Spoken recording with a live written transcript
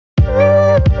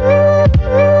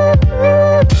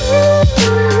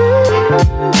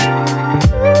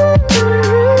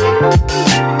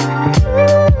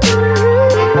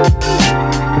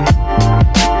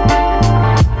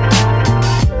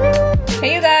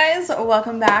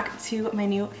welcome back to my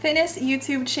new fitness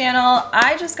YouTube channel.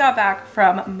 I just got back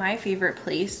from my favorite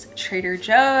place, Trader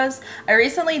Joe's. I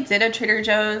recently did a Trader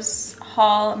Joe's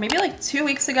haul maybe like 2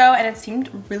 weeks ago and it seemed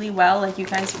really well, like you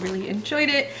guys really enjoyed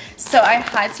it. So I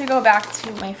had to go back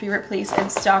to my favorite place and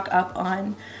stock up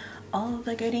on all of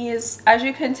the goodies. As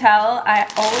you can tell, I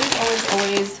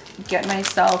always get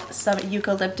myself some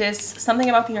eucalyptus. Something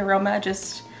about the aroma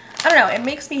just, I don't know, it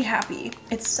makes me happy.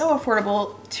 It's so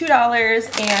affordable,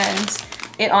 $2, and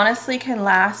it honestly can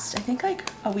last, I think like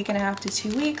a week and a half to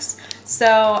 2 weeks.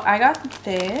 So I got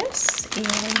this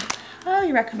and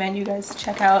highly recommend you guys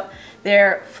check out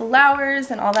their flowers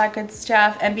and all that good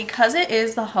stuff. And because it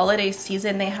is the holiday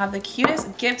season, they have the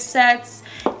cutest gift sets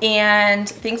and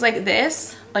things like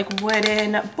this, like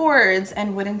wooden boards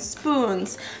and wooden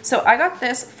spoons. So I got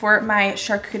this for my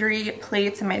charcuterie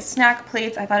plates and my snack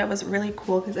plates. I thought it was really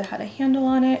cool because it had a handle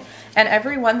on it, and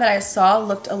every one that I saw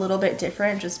looked a little bit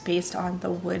different just based on the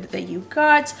wood that you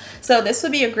got. So this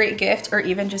would be a great gift or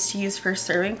even just to use for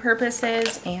serving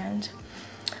purposes, and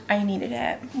I needed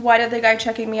it. Why did the guy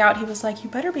checking me out? He was like, you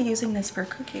better be using this for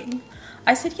cooking.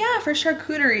 I said, yeah, for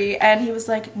charcuterie. And he was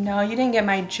like, no, you didn't get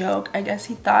my joke. I guess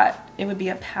he thought it would be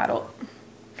a paddle.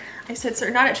 I said, sir,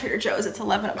 not at Trader Joe's, it's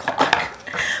 11 o'clock.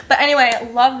 But anyway,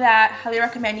 love that. Highly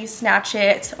recommend you snatch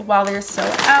it while they're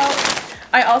still out.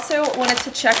 I also wanted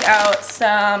to check out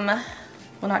some, well,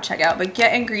 not check out, but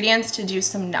get ingredients to do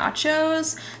some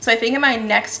nachos. So I think in my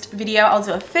next video, I'll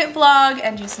do a fit vlog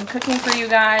and do some cooking for you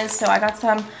guys. So I got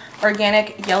some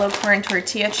organic yellow corn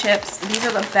tortilla chips. These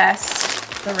are the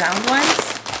best, the round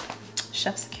ones.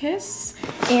 Chef's kiss.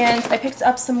 And I picked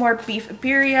up some more beef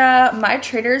birria. My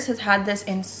Trader's has had this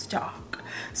in stock,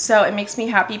 so it makes me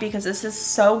happy because this is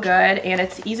so good and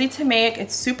it's easy to make.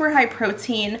 It's super high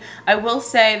protein. I will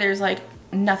say there's like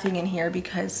nothing in here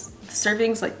because the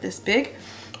serving's like this big.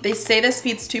 They say this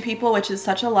feeds 2 people, which is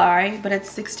such a lie, but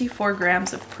it's 64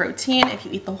 grams of protein if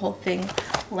you eat the whole thing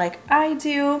like I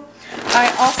do. I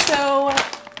also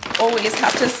always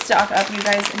have to stock up, you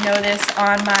guys know this,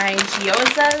 on my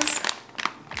gyozas.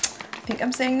 I think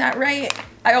I'm saying that right.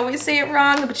 I always say it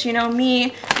wrong, but you know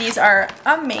me. These are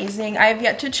amazing. I have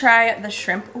yet to try the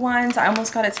shrimp ones. I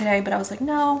almost got it today, but I was like,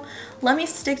 no, let me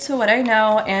stick to what I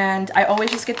know. And I always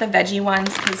just get the veggie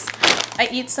ones because I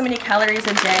eat so many calories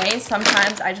a day.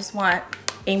 Sometimes I just want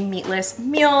a meatless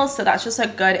meal, so that's just a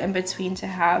good in-between to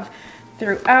have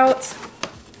throughout.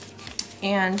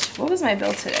 And what was my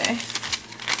bill today?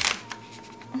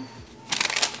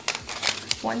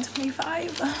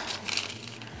 $125.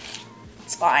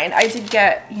 Fine. I did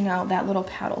get, you know, that little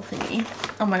paddle thingy.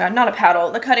 Oh my god, not a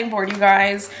paddle, the cutting board, you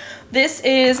guys. This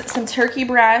is some turkey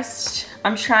breast.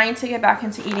 I'm trying to get back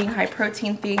into eating high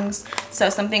protein things, so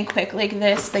something quick like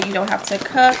this that you don't have to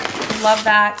cook. Love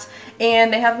that.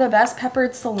 And they have the best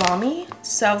peppered salami,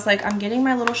 so I was like, I'm getting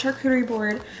my little charcuterie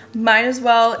board, might as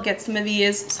well get some of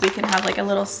these so we can have like a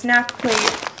little snack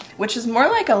plate, which is more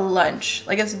like a lunch.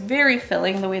 Like, it's very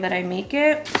filling the way that I make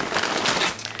it.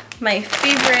 My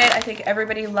favorite, I think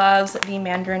everybody loves the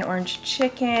mandarin orange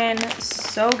chicken.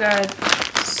 So good,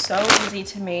 so easy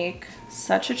to make.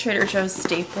 Such a Trader Joe's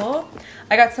staple.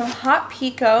 I got some hot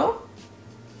pico.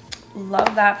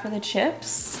 Love that for the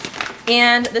chips.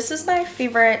 And this is my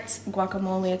favorite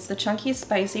guacamole. It's the chunky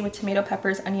spicy with tomato,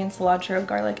 peppers, onion, cilantro,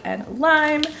 garlic, and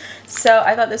lime. So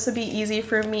I thought this would be easy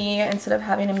for me instead of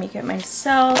having to make it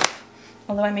myself.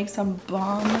 Although I make some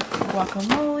bomb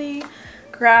guacamole.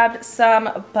 Grabbed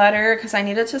some butter because I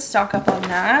needed to stock up on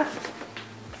that.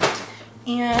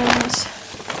 And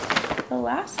the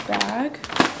last bag,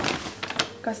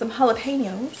 got some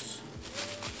jalapenos.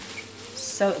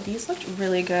 So these looked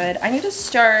really good. I need to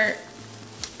start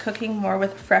cooking more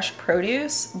with fresh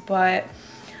produce, but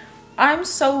I'm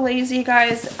so lazy,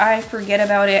 guys. I forget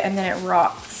about it and then it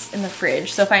rots in the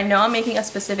fridge. So if I know I'm making a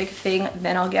specific thing,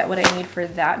 then I'll get what I need for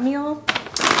that meal.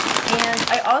 And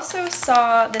I also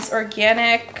saw this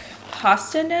organic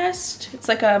pasta nest. It's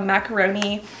like a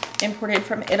macaroni imported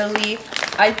from Italy.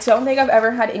 I don't think I've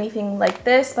ever had anything like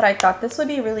this, but I thought this would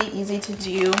be really easy to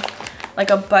do, like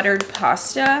a buttered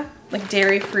pasta, like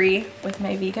dairy-free with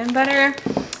my vegan butter.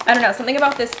 I don't know, something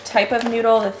about this type of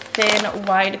noodle, the thin,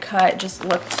 wide cut, just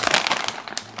looked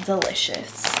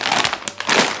delicious.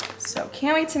 So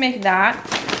can't wait to make that.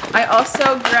 I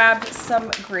also grabbed some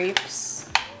grapes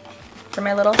for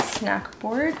my little snack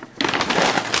board.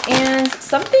 And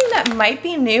something that might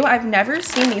be new, I've never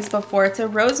seen these before. It's a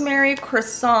rosemary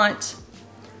crouton.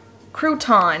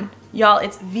 Y'all,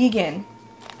 it's vegan.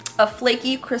 A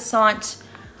flaky croissant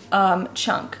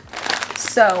chunk.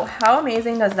 So how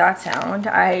amazing does that sound?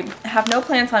 I have no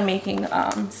plans on making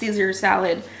Caesar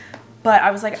salad but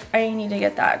I was like, I need to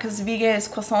get that because vegan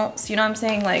croissants, you know what I'm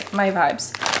saying? Like my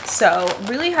vibes. So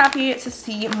really happy to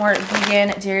see more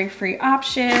vegan, dairy-free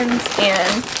options.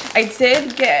 And I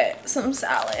did get some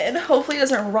salad. Hopefully it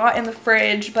doesn't rot in the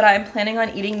fridge, but I'm planning on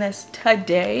eating this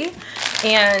today.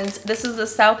 And this is the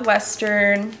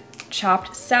Southwestern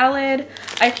chopped salad.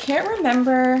 I can't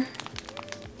remember.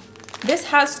 This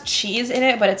has cheese in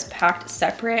it, but it's packed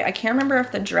separate. I can't remember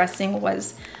if the dressing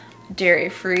was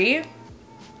dairy-free.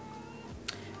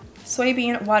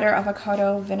 Soybean, water,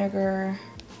 avocado, vinegar,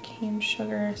 cane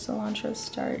sugar, cilantro,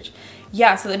 starch.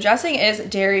 Yeah, so the dressing is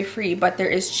dairy-free, but there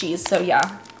is cheese. So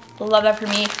yeah, love that for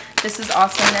me. This is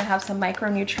awesome to have some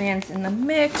micronutrients in the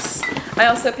mix. I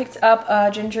also picked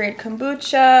up ginger ale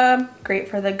kombucha, great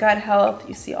for the gut health.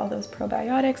 You see all those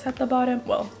probiotics at the bottom.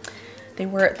 Well, they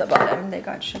were at the bottom. They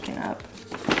got shaken up.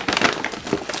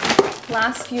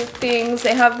 Last few things.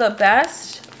 They have the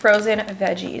best frozen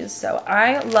veggies. So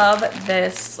I love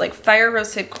this like fire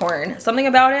roasted corn. Something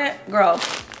about it, girl,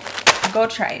 go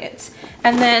try it.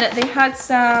 And then they had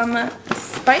some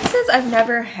spices I've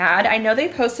never had. I know they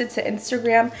posted to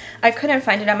Instagram. I couldn't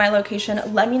find it at my location.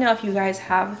 Let me know if you guys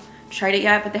have tried it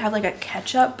yet, but they have like a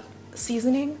ketchup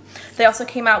seasoning. They also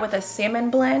came out with a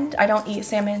salmon blend. I don't eat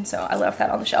salmon, so I left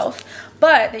that on the shelf.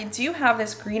 But they do have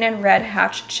this green and red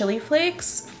hatch chili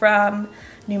flakes from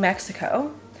New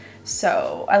Mexico.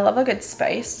 So I love a good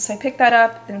spice. So I picked that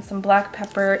up and some black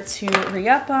pepper to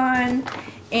re-up on.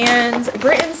 And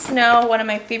Britton Snow, one of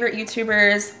my favorite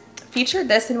YouTubers, featured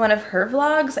this in one of her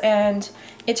vlogs, and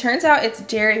it turns out it's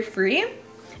dairy-free.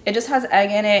 It just has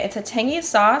egg in it. It's a tangy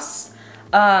sauce,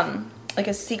 like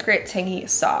a secret tangy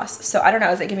sauce. So I don't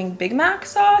know, is it giving Big Mac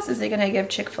sauce? Is it gonna give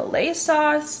Chick-fil-A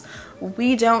sauce?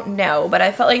 We don't know, but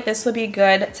I felt like this would be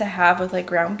good to have with like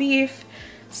ground beef,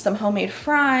 some homemade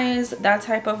fries, that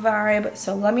type of vibe.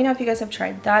 So let me know if you guys have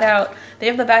tried that out. They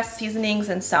have the best seasonings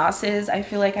and sauces, I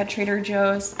feel like, at Trader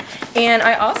Joe's. And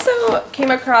I also came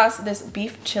across this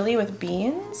beef chili with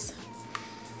beans.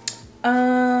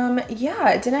 Yeah,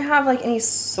 it didn't have like any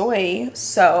soy,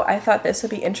 so I thought this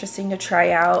would be interesting to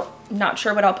try out. Not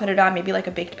sure what I'll put it on, maybe like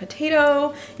a baked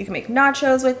potato. You can make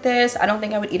nachos with this. I don't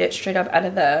think I would eat it straight up out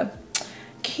of the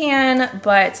can,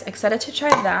 but excited to try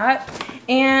that.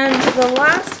 And the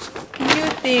last few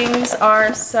things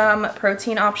are some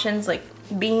protein options like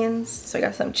beans. So I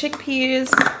got some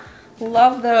chickpeas,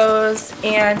 love those.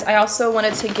 And I also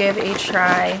wanted to give a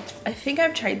try, I think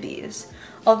I've tried these,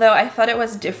 although I thought it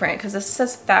was different because this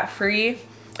says fat-free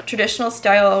traditional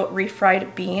style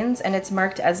refried beans and it's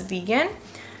marked as vegan.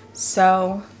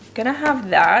 So gonna have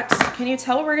that. Can you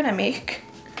tell what we're gonna make?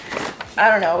 I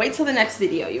don't know, wait till the next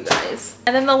video, you guys.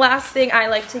 And then the last thing I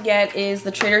like to get is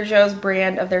the Trader Joe's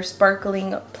brand of their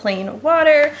sparkling plain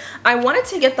water. I wanted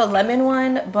to get the lemon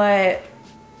one, but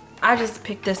I just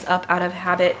picked this up out of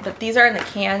habit. But these are in the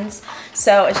cans,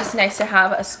 so it's just nice to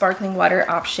have a sparkling water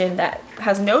option that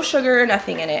has no sugar,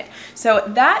 nothing in it. So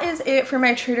that is it for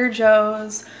my Trader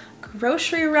Joe's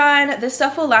grocery run. This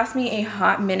stuff will last me a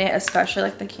hot minute, especially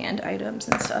like the canned items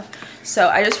and stuff. So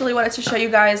I just really wanted to show you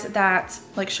guys that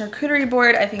like charcuterie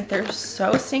board. I think they're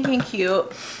so stinking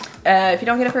cute. If you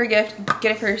don't get it for a gift,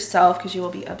 get it for yourself because you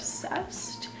will be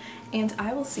obsessed. And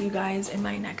I will see you guys in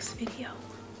my next video.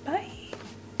 Bye.